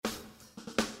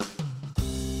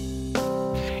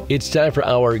It's time for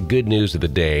our Good News of the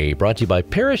Day, brought to you by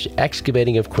Parish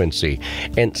Excavating of Quincy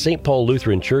and St. Paul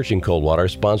Lutheran Church in Coldwater,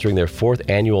 sponsoring their 4th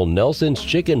annual Nelson's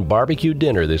Chicken Barbecue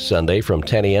Dinner this Sunday from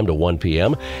 10 a.m. to 1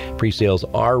 p.m. Pre-sales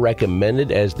are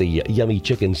recommended as the yummy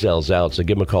chicken sells out, so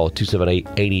give them a call at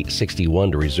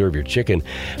 278-8061 to reserve your chicken.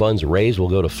 Funds raised will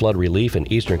go to flood relief in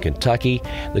eastern Kentucky,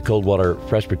 the Coldwater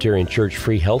Presbyterian Church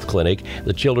Free Health Clinic,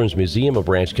 the Children's Museum of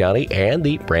Branch County, and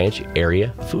the Branch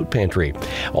Area Food Pantry.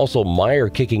 Also,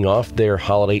 Meijer kicking off their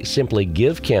holiday Simply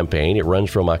Give campaign. It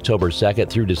runs from October 2nd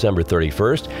through December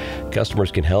 31st.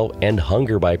 Customers can help end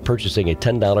hunger by purchasing a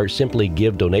 $10 Simply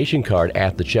Give donation card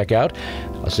at the checkout.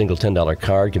 A single $10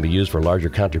 card can be used for larger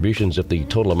contributions if the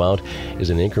total amount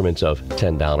is in increments of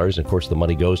 $10. Of course, the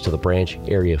money goes to the Branch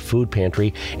Area Food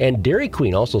Pantry. And Dairy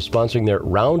Queen also sponsoring their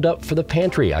Roundup for the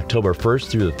Pantry, October 1st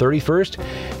through the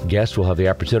 31st. Guests will have the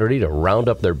opportunity to round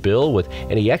up their bill with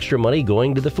any extra money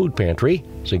going to the food pantry.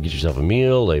 So get yourself a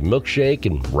meal, a milkshake,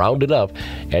 and round it up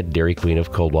at Dairy Queen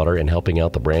of Coldwater and helping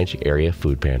out the Branch Area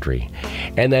Food Pantry.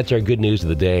 And that's our Good News of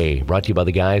the Day, brought to you by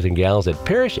the guys and gals at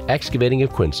Parish Excavating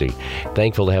of Quincy.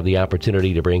 Thankful to have the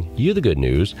opportunity to bring you the good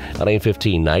news on AM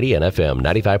 1590 and FM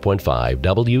 95.5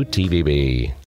 WTVB.